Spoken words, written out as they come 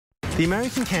The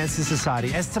American Cancer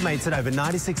Society estimates that over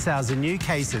 96,000 new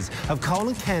cases of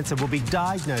colon cancer will be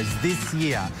diagnosed this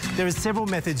year. There are several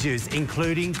methods used,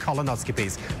 including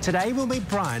colonoscopies. Today we'll meet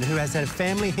Brian, who has had a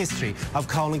family history of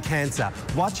colon cancer.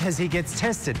 Watch as he gets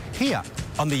tested here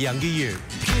on The Younger You.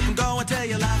 Keep going till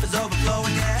your life is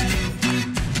overflowing, yeah.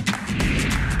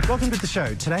 Welcome to the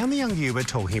show. Today on The Younger You, we're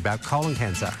talking about colon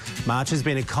cancer. March has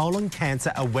been a colon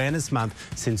cancer awareness month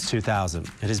since 2000.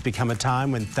 It has become a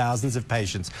time when thousands of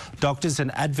patients, doctors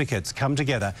and advocates come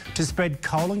together to spread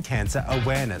colon cancer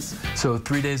awareness. So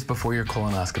 3 days before your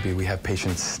colonoscopy, we have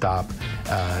patients stop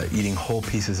eating whole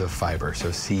pieces of fiber, so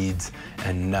seeds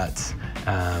and nuts,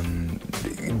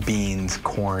 beans,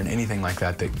 corn, anything like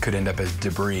that that could end up as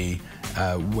debris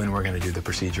when we're going to do the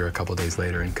procedure a couple days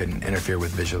later and could interfere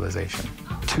with visualization.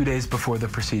 2 days before the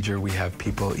procedure, we have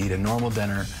people eat a normal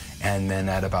dinner and then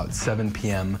at about 7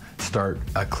 p.m. start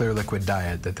a clear liquid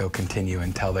diet that they'll continue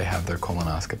until they have their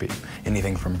colonoscopy.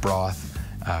 Anything from broth,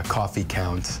 coffee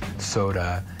counts,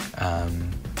 soda,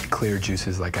 clear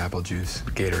juices like apple juice,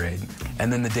 Gatorade.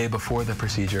 And then the day before the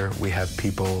procedure, we have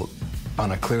people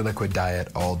on a clear liquid diet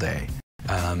all day.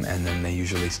 And then they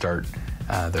usually start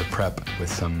their prep with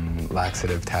some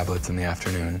laxative tablets in the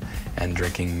afternoon and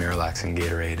drinking Miralax and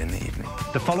Gatorade in the evening.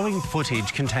 The following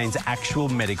footage contains actual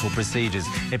medical procedures.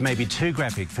 It may be too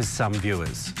graphic for some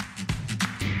viewers.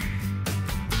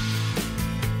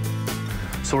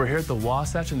 So we're here at the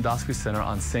Wasatch Endoscopy Center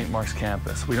on St. Mark's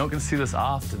campus. We don't get to see this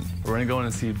often. We're going to go in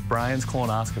and see Brian's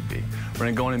colonoscopy. We're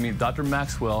going to go in and meet Dr.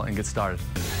 Maxwell and get started.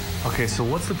 Okay, so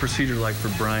what's the procedure like for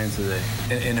Brian today?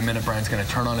 In a minute, Brian's going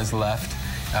to turn on his left.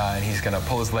 And he's going to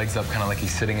pull his legs up kind of like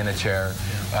he's sitting in a chair.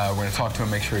 We're going to talk to him,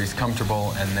 make sure he's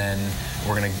comfortable, and then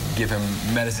we're going to give him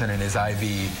medicine in his IV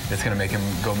that's going to make him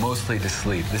go mostly to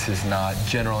sleep. This is not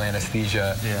general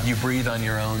anesthesia. Yeah. You breathe on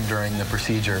your own during the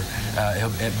procedure,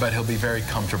 but he'll be very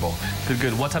comfortable.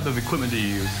 Good. What type of equipment do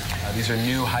you use? These are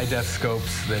new high-def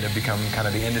scopes that have become kind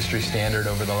of the industry standard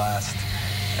over the last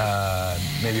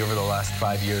maybe over the last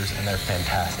 5 years, and they're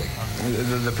fantastic.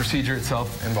 The procedure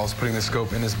itself involves putting the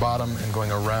scope in his bottom and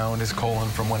going around his colon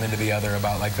from one end to the other,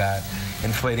 about like that,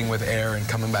 inflating with air and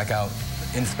coming back out,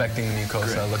 inspecting the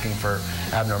mucosa, Great. looking for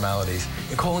abnormalities.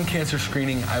 In colon cancer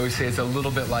screening, I would say it's a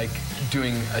little bit like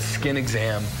doing a skin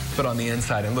exam, but on the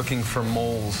inside, and looking for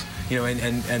moles, you know,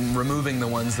 and removing the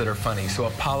ones that are funny. So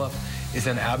a polyp is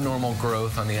an abnormal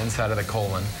growth on the inside of the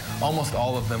colon. Almost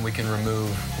all of them we can remove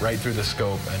right through the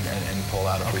scope and pull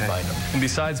out if we find them. And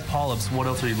besides polyps, what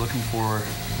else are you looking for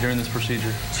during this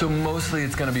procedure? So mostly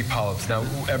it's going to be polyps. Now,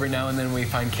 every now and then we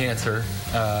find cancer,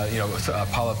 you know, a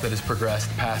polyp that has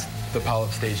progressed past the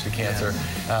polyp stage to cancer.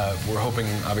 Yeah. We're hoping,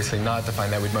 obviously, not to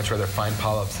find that. We'd much rather find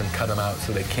polyps and cut them out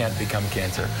so they can't become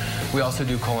cancer. We also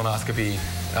do colonoscopy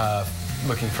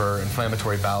looking for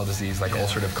inflammatory bowel disease like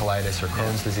ulcerative colitis or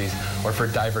Crohn's disease, or for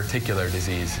diverticular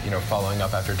disease, you know, following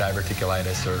up after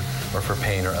diverticulitis or for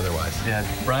pain or otherwise. Yeah.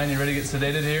 Brian, you ready to get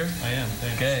sedated here? I am,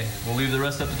 thanks. Okay, we'll leave the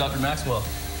rest up to Dr. Maxwell.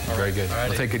 Very good. Alrighty.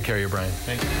 We'll take good care of you, Brian.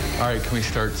 Thank you. All right, can we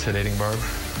start sedating, Barb?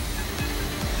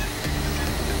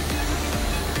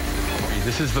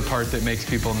 This is the part that makes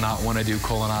people not want to do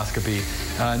colonoscopy.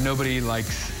 Nobody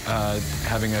likes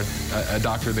having a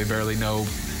doctor they barely know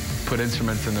put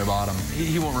instruments in their bottom.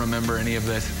 He won't remember any of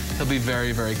this. He'll be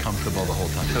very, very comfortable the whole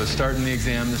time. So starting the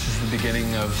exam, this is the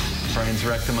beginning of Brian's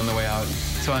rectum on the way out.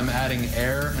 So I'm adding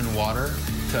air and water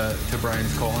to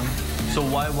Brian's colon. So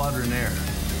why water and air?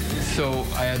 So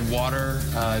I add water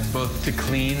both to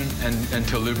clean and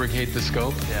to lubricate the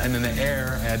scope. Yeah. And then the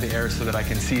air, I add the air so that I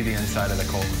can see the inside of the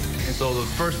colon. And so the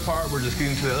first part, we're just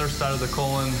getting to the other side of the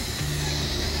colon.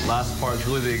 Last part is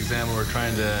really the exam where we're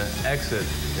trying to exit,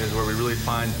 is where we really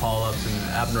find polyps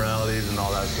and abnormalities and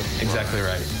all that stuff. Exactly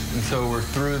right. And so we're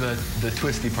through the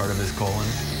twisty part of his colon.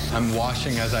 I'm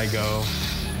washing as I go,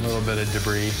 a little bit of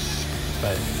debris,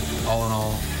 but all in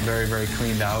all, very, very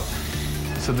cleaned out.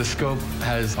 So the scope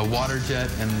has a water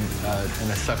jet and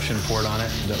a suction port on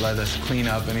it that let us clean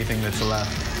up anything that's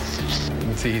left. You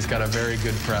can see he's got a very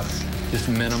good prep, just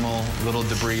minimal little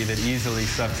debris that easily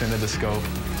sucks into the scope.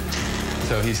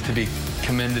 So he's to be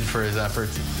commended for his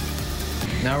efforts.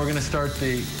 Now we're going to start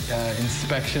the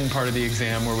inspection part of the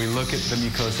exam where we look at the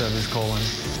mucosa of his colon.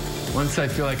 Once I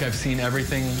feel like I've seen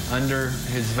everything under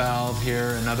his valve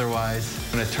here and otherwise,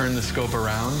 I'm going to turn the scope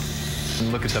around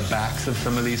and look at the backs of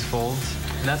some of these folds.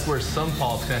 And that's where some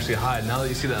polyps can actually hide. Now that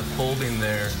you see that folding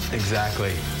there.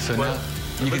 Exactly. So well,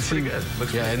 now you can see, good.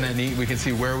 Isn't that neat? We can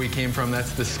see where we came from.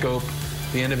 That's the scope.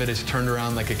 The end of it is turned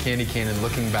around like a candy cane and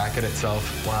looking back at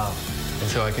itself. Wow. And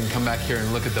so I can come back here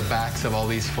and look at the backs of all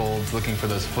these folds, looking for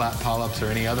those flat polyps or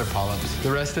any other polyps.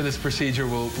 The rest of this procedure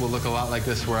will look a lot like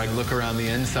this, where I look around the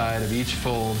inside of each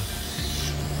fold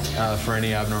for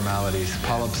any abnormalities.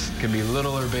 Polyps can be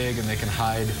little or big, and they can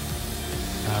hide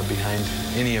behind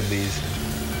any of these.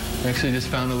 I actually just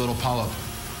found a little polyp.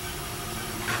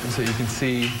 And so you can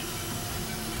see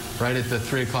right at the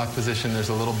 3 o'clock position, there's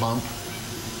a little bump.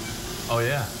 Oh,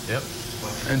 yeah. Yep.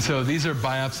 And so these are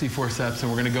biopsy forceps,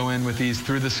 and we're going to go in with these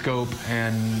through the scope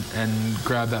and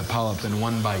grab that polyp in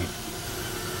one bite.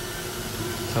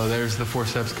 So there's the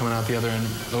forceps coming out the other end.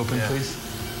 Open, please.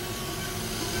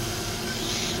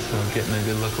 So getting a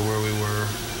good look of where we were.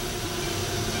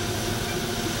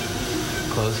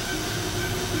 Close.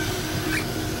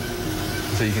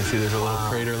 So you can see there's a little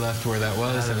crater left where that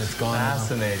was, and it's gone now.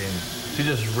 Fascinating. She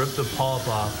just ripped the polyp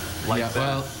off like that.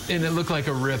 Well, and it looked like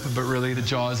a rip, but really the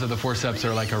jaws of the forceps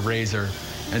are like a razor,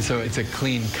 and so it's a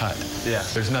clean cut. Yeah.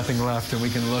 There's nothing left, and we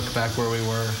can look back where we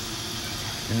were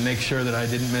and make sure that I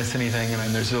didn't miss anything,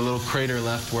 and there's a little crater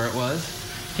left where it was.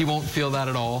 He won't feel that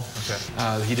at all.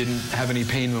 Okay. He didn't have any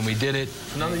pain when we did it.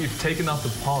 So now that you've taken out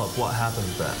the polyp, what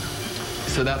happens then?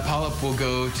 So that polyp will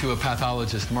go to a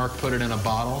pathologist. Mark put it in a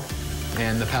bottle,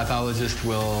 and the pathologist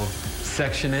will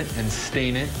section it and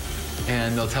stain it,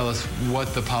 and they'll tell us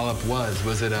what the polyp was.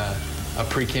 Was it a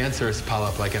precancerous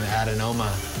polyp, like an adenoma?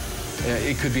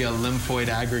 It could be a lymphoid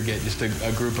aggregate, just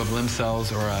a group of lymph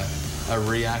cells, or a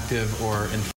reactive or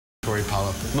inflammatory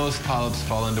polyp. Most polyps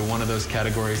fall into one of those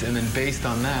categories, and then based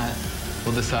on that,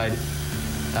 we'll decide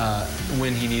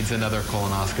when he needs another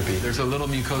colonoscopy. There's a little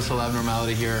mucosal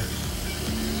abnormality here.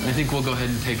 I think we'll go ahead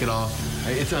and take it off.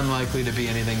 It's unlikely to be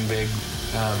anything big,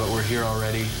 but we're here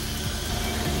already.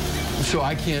 So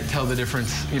I can't tell the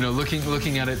difference. You know,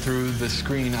 looking at it through the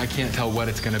screen, I can't tell what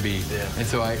it's going to be. Yeah. And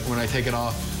so when I take it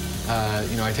off,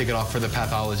 you know, I take it off for the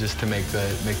pathologist to make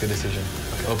the decision.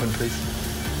 Okay. Open, please.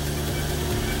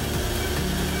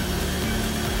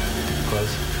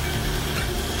 Close.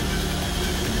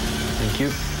 Thank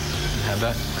you. Have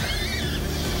that.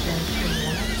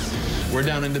 We're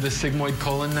down into the sigmoid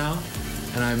colon now,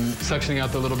 and I'm suctioning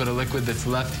out the little bit of liquid that's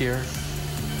left here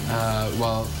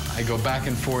while I go back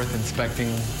and forth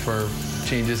inspecting for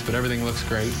changes, but everything looks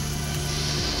great.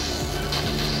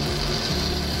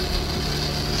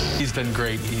 He's done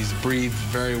great. He's breathed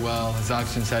very well. His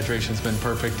oxygen saturation's been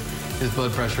perfect. His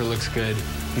blood pressure looks good.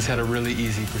 He's had a really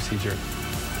easy procedure.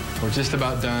 We're just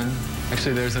about done.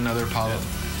 Actually, there's another polyp.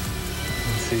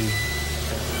 Let's see.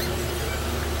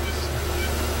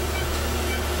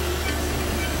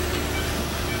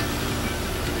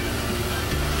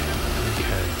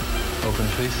 Open,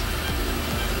 please.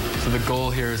 So the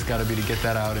goal here has got to be to get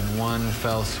that out in one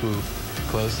fell swoop.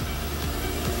 Close.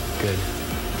 Good.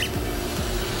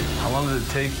 How long did it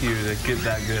take you to get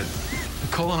that good?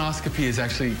 Colonoscopy is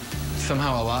actually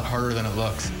somehow a lot harder than it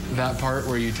looks. That part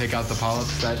where you take out the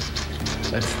polyps,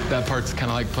 that part's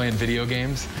kind of like playing video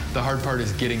games. The hard part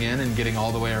is getting in and getting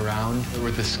all the way around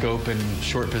with the scope in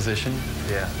short position.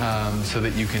 Yeah. So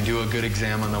that you can do a good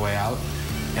exam on the way out.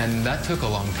 And that took a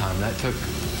long time. That took,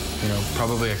 you know,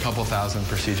 probably a couple thousand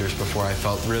procedures before I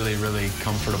felt really, really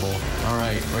comfortable. All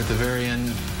right, we're at the very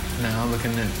end now,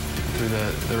 looking through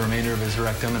the remainder of his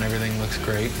rectum, and everything looks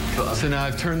great. So now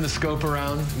I've turned the scope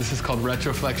around. This is called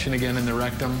retroflexion again in the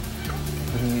rectum.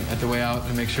 Looking at the way out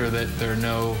to make sure that there are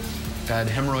no bad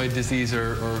hemorrhoid disease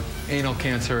or anal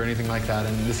cancer or anything like that,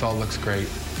 and this all looks great.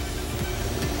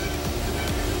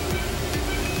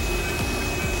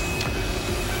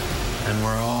 And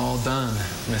we're all done.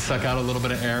 I'm going to suck out a little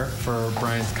bit of air for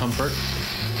Brian's comfort.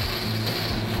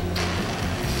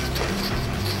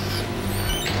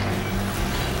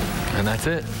 And that's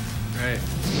it. All right.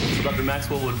 So Dr.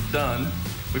 Maxwell, we're done.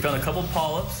 We found a couple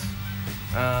polyps.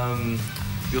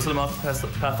 You'll send them off to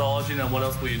pathology. Now, what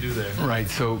else will you do there? Right.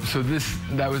 So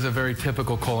that was a very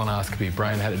typical colonoscopy.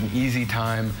 Brian had an easy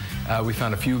time. We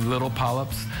found a few little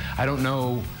polyps. I don't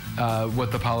know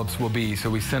what the polyps will be, so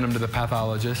we send them to the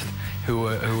pathologist, who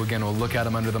again will look at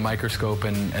them under the microscope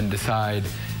and decide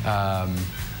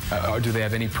do they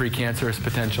have any precancerous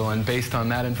potential, and based on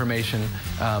that information,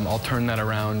 I'll turn that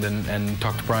around and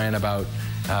talk to Brian about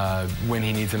when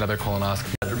he needs another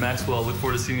colonoscopy. Dr. Maxwell, look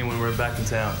forward to seeing you when we're back in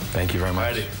town. Thank you very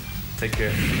much. Alrighty. Take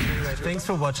care. Thanks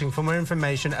for watching. For more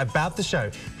information about the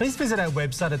show, please visit our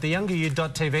website at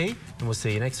theyoungeryou.tv, and we'll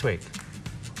see you next week.